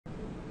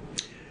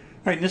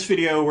Alright, in this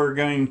video we're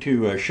going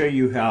to show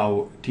you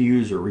how to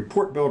use a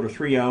Report Builder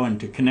 3.0 and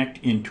to connect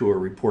into a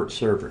report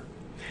server.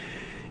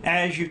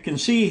 As you can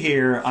see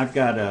here, I've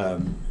got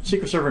a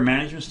SQL Server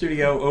Management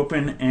Studio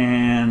open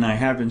and I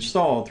have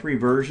installed 3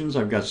 versions.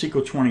 I've got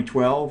SQL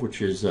 2012,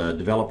 which is a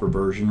developer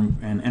version,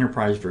 and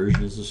enterprise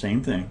version is the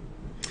same thing.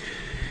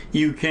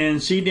 You can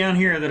see down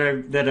here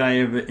that I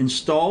have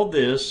installed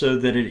this so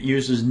that it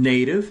uses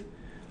native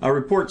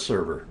report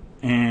server.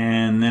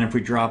 And then if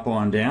we drop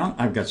on down,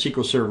 I've got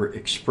SQL Server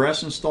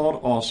Express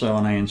installed also,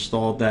 and I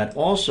installed that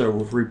also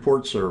with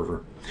Report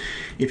Server.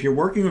 If you're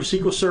working with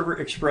SQL Server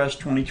Express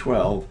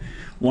 2012,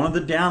 one of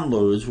the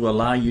downloads will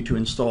allow you to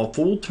install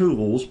full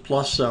tools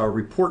plus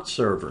Report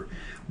Server.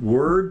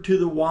 Word to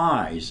the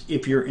wise,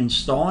 if you're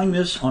installing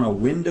this on a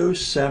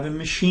Windows 7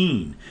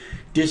 machine,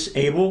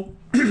 disable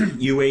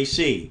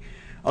UAC.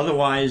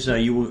 Otherwise,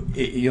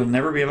 you'll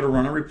never be able to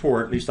run a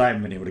report, at least I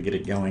haven't been able to get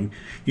it going,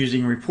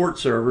 using Report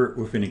Server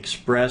with an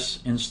Express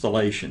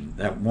installation.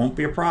 That won't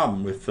be a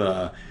problem with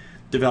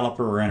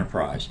Developer or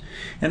Enterprise.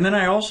 And then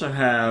I also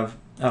have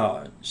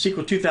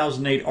SQL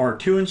 2008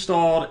 R2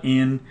 installed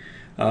in,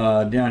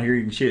 down here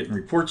you can see it in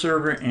Report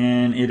Server,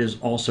 and it is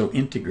also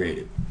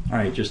integrated.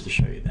 Alright, just to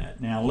show you that.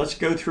 Now let's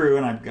go through,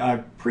 and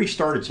I've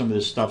pre-started some of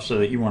this stuff so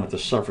that you won't have to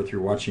suffer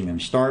through watching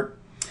them start.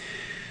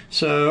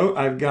 So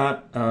I've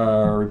got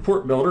a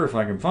report builder, if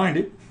I can find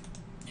it.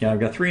 Yeah, I've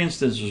got 3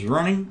 instances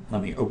running.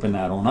 Let me open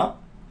that on up.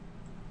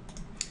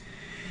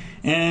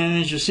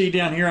 And as you see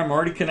down here, I'm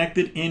already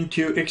connected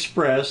into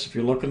Express. If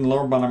you look in the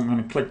lower bottom, I'm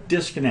going to click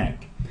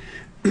Disconnect.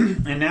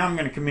 And now I'm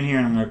going to come in here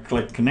and I'm going to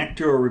click Connect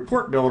to a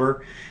Report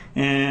Builder.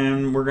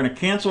 And we're going to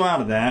cancel out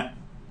of that.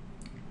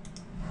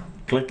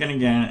 Clicking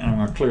again, and I'm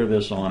going to clear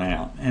this on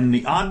out. And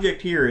the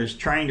object here is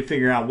trying to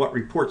figure out what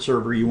report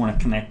server you want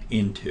to connect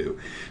into.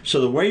 So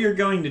the way you're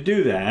going to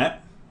do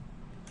that,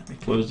 let me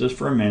close this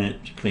for a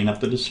minute to clean up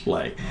the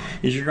display,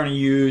 is you're going to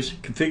use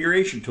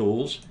Configuration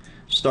Tools,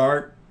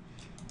 Start,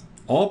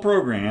 All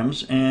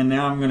Programs, and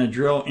now I'm going to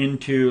drill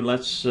into,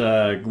 let's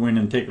go in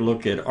and take a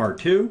look at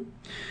R2.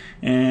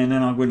 And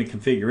then I'll go into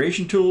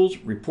Configuration Tools,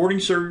 Reporting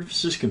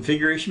Services,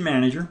 Configuration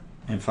Manager,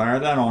 and fire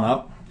that on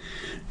up.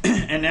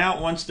 And now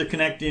it wants to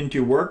connect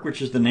into Work,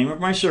 which is the name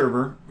of my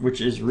server, which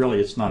is really,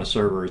 it's not a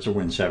server, it's a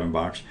Win7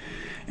 box.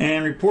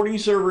 And Reporting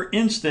Server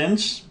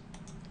Instance,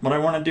 what I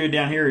want to do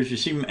down here is, you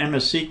see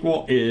MS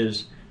SQL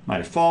is my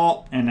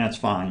default, and that's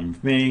fine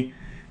with me.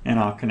 And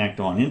I'll connect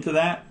on into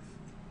that.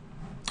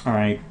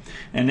 Alright,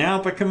 and now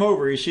if I come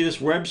over, you see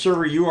this web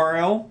server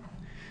URL?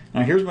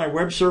 Now here's my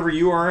web server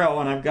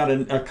URL, and I've got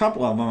a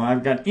couple of them.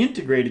 I've got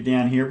integrated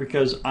down here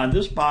because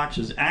this box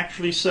is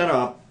actually set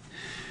up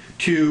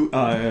to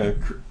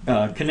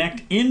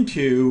connect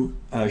into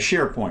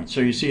SharePoint.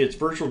 So you see it's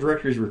Virtual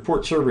Directories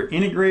Report Server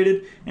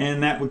integrated,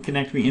 and that would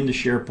connect me into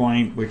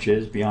SharePoint, which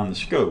is beyond the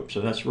scope.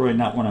 So that's really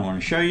not what I want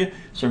to show you.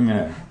 So I'm going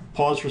to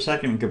pause for a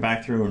second and go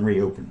back through and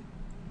reopen.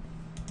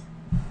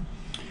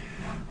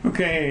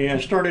 Okay, I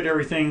started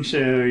everything so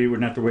you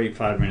wouldn't have to wait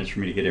 5 minutes for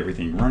me to get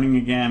everything running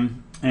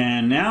again.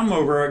 And now I'm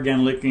over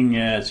again looking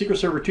at SQL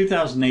Server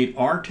 2008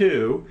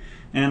 R2,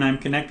 and I'm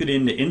connected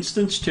into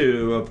Instance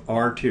 2 of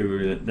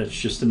R2. That's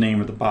just the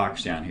name of the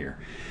box down here.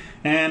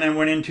 And I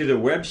went into the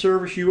web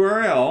service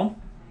URL.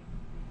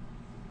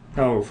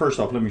 Oh,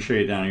 first off, let me show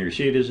you down here.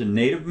 See, it is in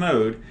native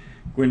mode.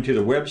 Go into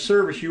the web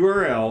service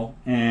URL,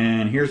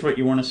 and here's what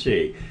you want to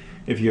see.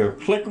 If you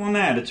click on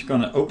that, it's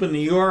going to open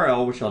the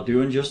URL, which I'll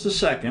do in just a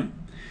second.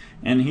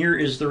 And here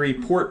is the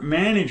Report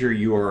Manager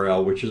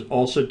URL, which is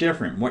also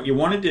different. What you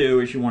want to do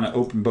is you want to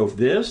open both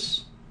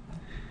this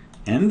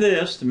and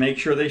this to make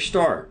sure they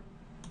start.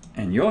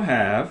 And you'll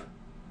have,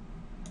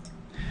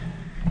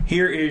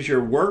 here is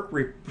your Work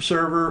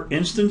Server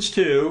Instance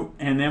 2,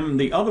 and then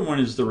the other one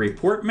is the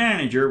Report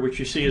Manager, which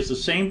you see is the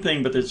same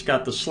thing, but it's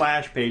got the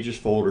slash pages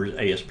folders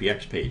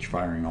ASPX page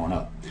firing on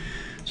up.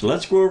 So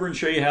let's go over and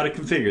show you how to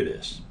configure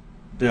this.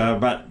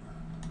 Yeah,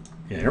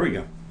 there we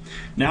go.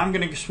 Now I'm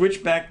going to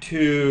switch back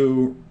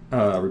to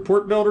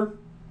Report Builder.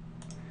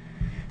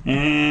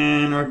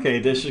 And okay,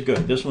 this is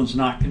good. This one's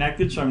not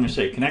connected, so I'm going to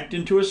say connect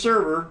into a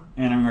server,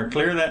 and I'm going to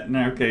clear that.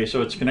 Now, okay,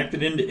 so it's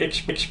connected into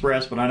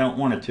Express, but I don't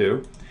want it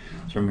to.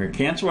 So I'm going to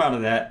cancel out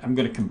of that. I'm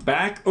going to come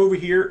back over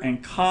here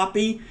and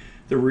copy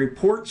the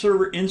Report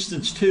Server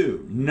Instance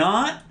 2,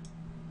 not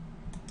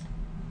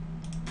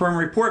from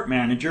Report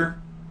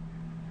Manager,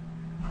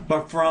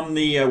 but from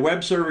the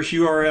web service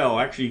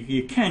URL. Actually,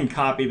 you can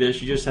copy this.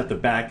 You just have to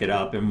back it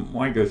up, and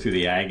why go through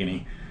the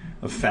agony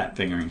of fat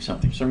fingering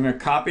something. So I'm going to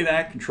copy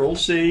that, Control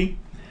C.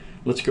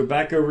 Let's go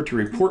back over to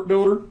Report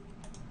Builder,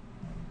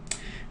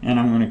 and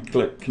I'm going to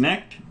click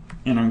Connect,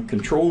 and I'm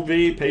Control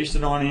V, paste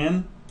it on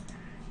in,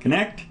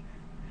 Connect,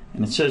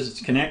 and it says it's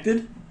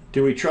connected.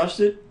 Do we trust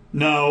it?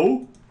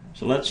 No.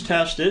 So let's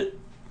test it.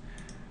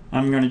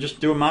 I'm going to just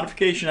do a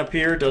modification up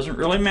here, it doesn't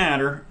really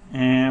matter,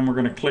 and we're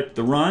going to click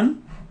the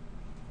Run.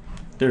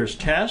 There's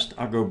Test.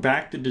 I'll go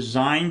back to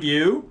Design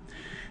View.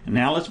 And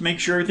now let's make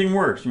sure everything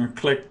works. I'm going to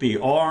click the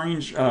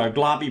orange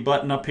globby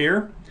button up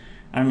here.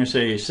 I'm going to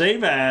say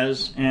save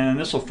as, and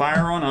this will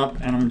fire on up,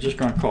 and I'm just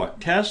going to call it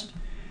test.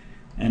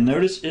 And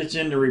notice it's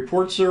in the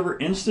report server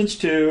instance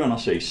 2, and I'll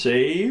say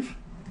save.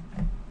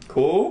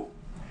 Cool.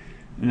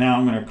 Now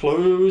I'm going to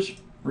close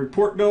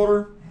report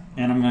builder,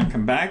 and I'm going to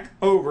come back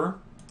over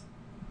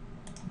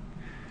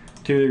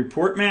to the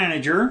report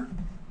manager.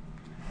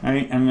 All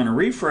right, I'm going to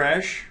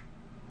refresh.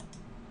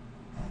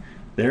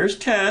 There's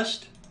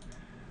test.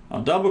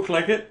 I'll double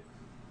click it,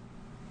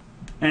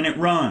 and it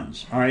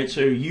runs. All right,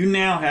 so you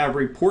now have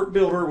report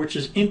builder, which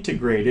is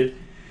integrated,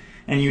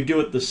 and you do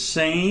it the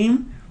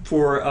same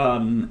for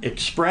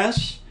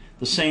Express,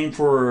 the same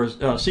for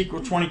SQL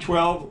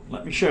 2012.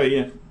 Let me show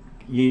you.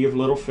 Ye of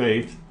little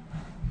faith.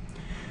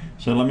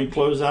 So let me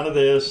close out of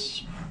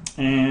this,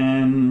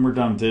 and we're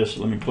done with this.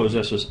 Let me close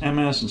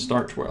SSMS and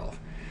start 12.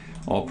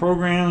 All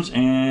programs,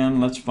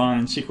 and let's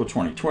find SQL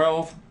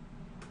 2012.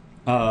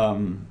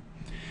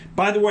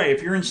 By the way,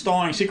 if you're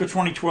installing SQL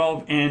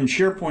 2012 in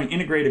SharePoint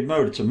integrated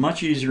mode, it's a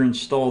much easier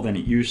install than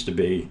it used to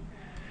be.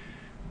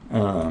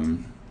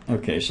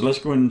 Okay, so let's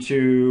go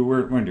into,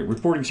 we're going to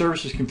Reporting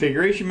Services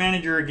Configuration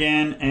Manager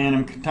again, and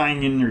I'm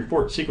tying in the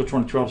report. SQL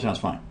 2012 sounds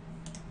fine.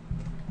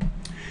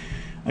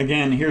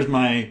 Again, here's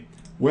my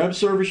web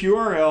service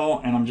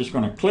URL, and I'm just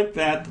going to click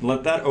that to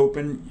let that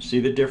open. See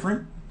the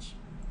difference?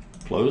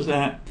 Close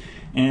that,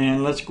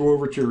 and let's go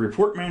over to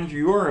Report Manager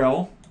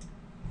URL,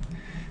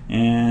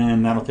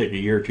 and that'll take a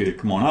year or two to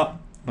come on up.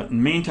 But in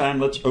the meantime,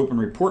 let's open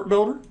Report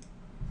Builder.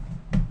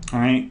 All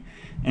right,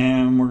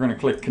 and we're going to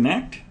click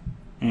Connect,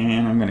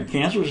 and I'm going to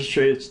cancel just to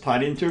show you it's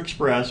tied into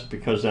Express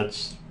because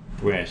that's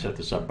the way I set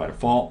this up by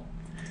default.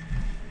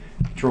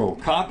 Control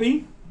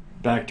Copy,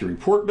 back to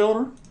Report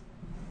Builder,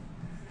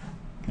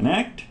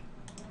 Connect,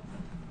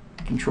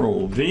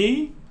 Control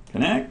V,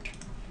 Connect.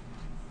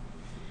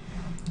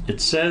 It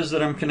says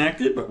that I'm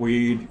connected, but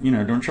we,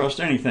 don't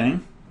trust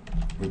anything.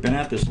 We've been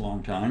at this a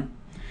long time.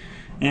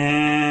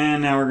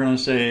 And now we're going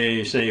to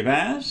say save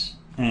as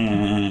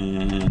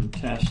and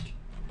test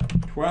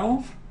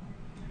 12.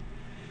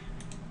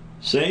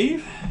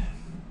 Save.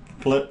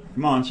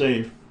 Come on,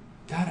 save.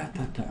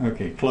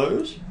 Okay,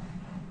 close.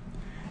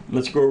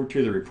 Let's go over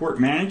to the report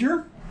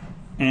manager,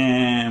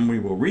 and we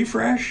will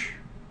refresh.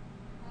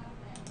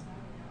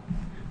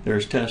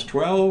 There's test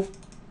 12.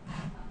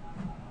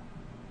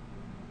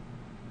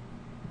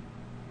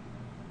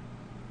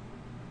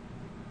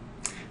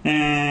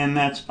 And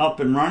that's up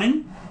and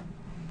running.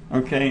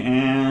 Okay,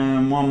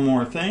 and one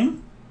more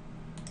thing.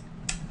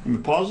 Let me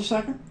pause a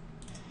second.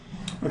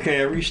 Okay,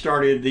 I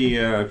restarted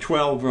the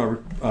 12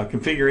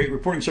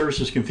 Reporting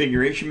Services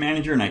Configuration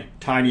Manager, and I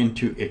tied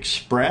into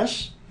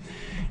Express.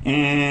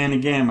 And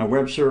again, my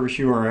web service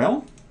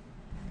URL.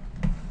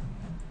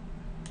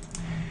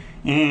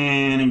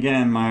 And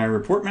again, my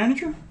report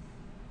manager.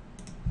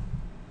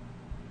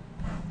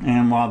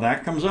 And while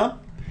that comes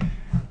up,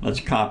 let's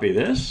copy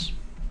this.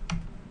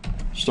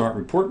 Start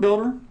report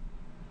builder.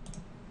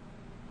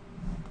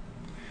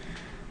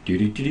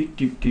 Alright,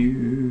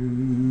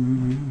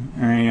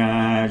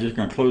 I'm just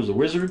going to close the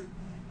wizard.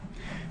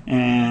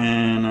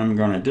 And I'm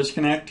going to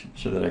disconnect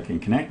so that I can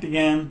connect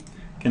again.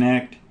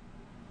 Connect.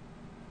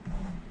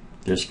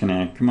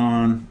 Disconnect. Come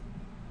on.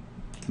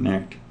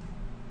 Connect.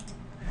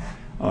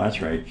 Oh,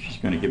 that's right. She's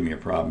going to give me a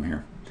problem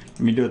here.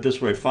 Let me do it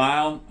this way.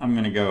 File. I'm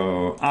going to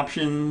go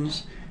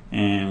Options,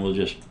 and we'll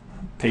just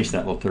paste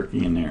that little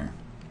turkey in there.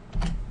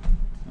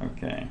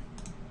 Okay.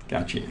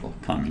 Gotcha, you little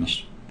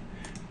communist.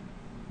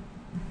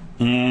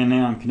 And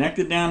now I'm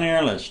connected down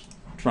there. Let's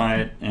try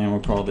it, and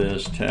we'll call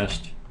this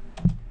test.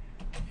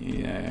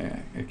 Yeah,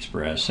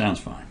 Express. Sounds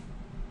fine.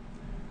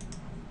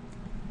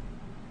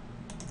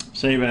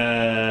 Save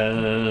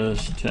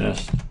as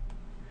test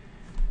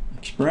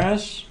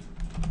Express.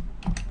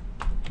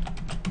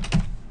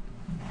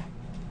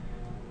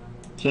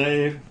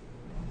 Save,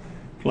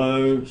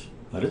 close,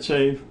 let it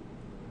save.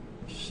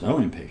 So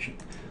impatient.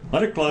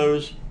 Let it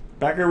close,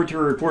 back over to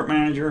the report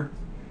manager,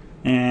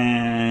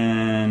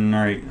 and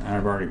all right,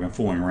 I've already been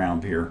fooling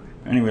around here.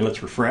 Anyway,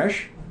 let's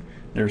refresh.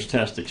 There's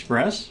test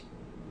Express.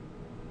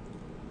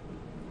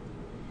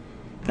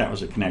 That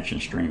was a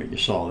connection string that you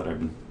saw that I've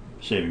been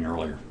saving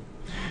earlier.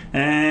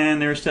 And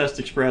there's test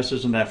Express.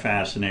 Isn't that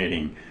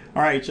fascinating?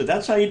 All right, so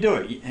that's how you do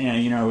it.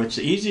 It's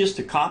the easiest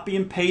to copy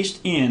and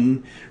paste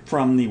in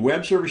from the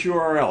web service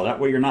URL. That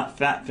way you're not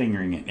fat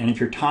fingering it. And if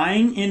you're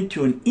tying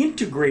into an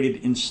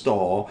integrated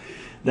install,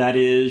 that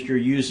is, you're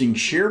using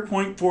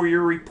SharePoint for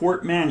your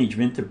report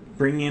management to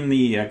bring in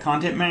the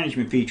content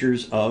management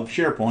features of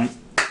SharePoint.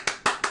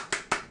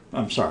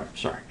 I'm sorry.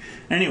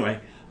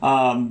 Anyway,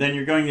 then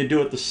you're going to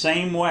do it the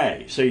same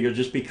way. So you'll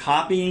just be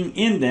copying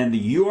in then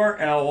the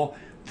URL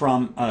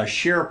from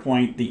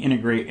SharePoint, the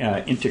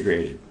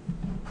integrated.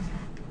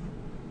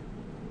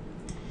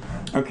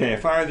 Okay, I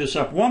fire this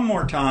up one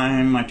more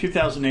time, my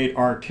 2008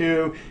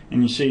 R2,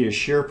 and you see a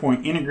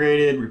SharePoint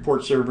integrated,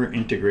 report server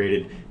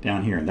integrated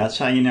down here. And that's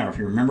how you know. If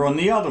you remember on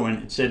the other one,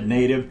 it said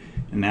native,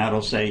 and now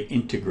it'll say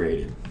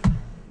integrated.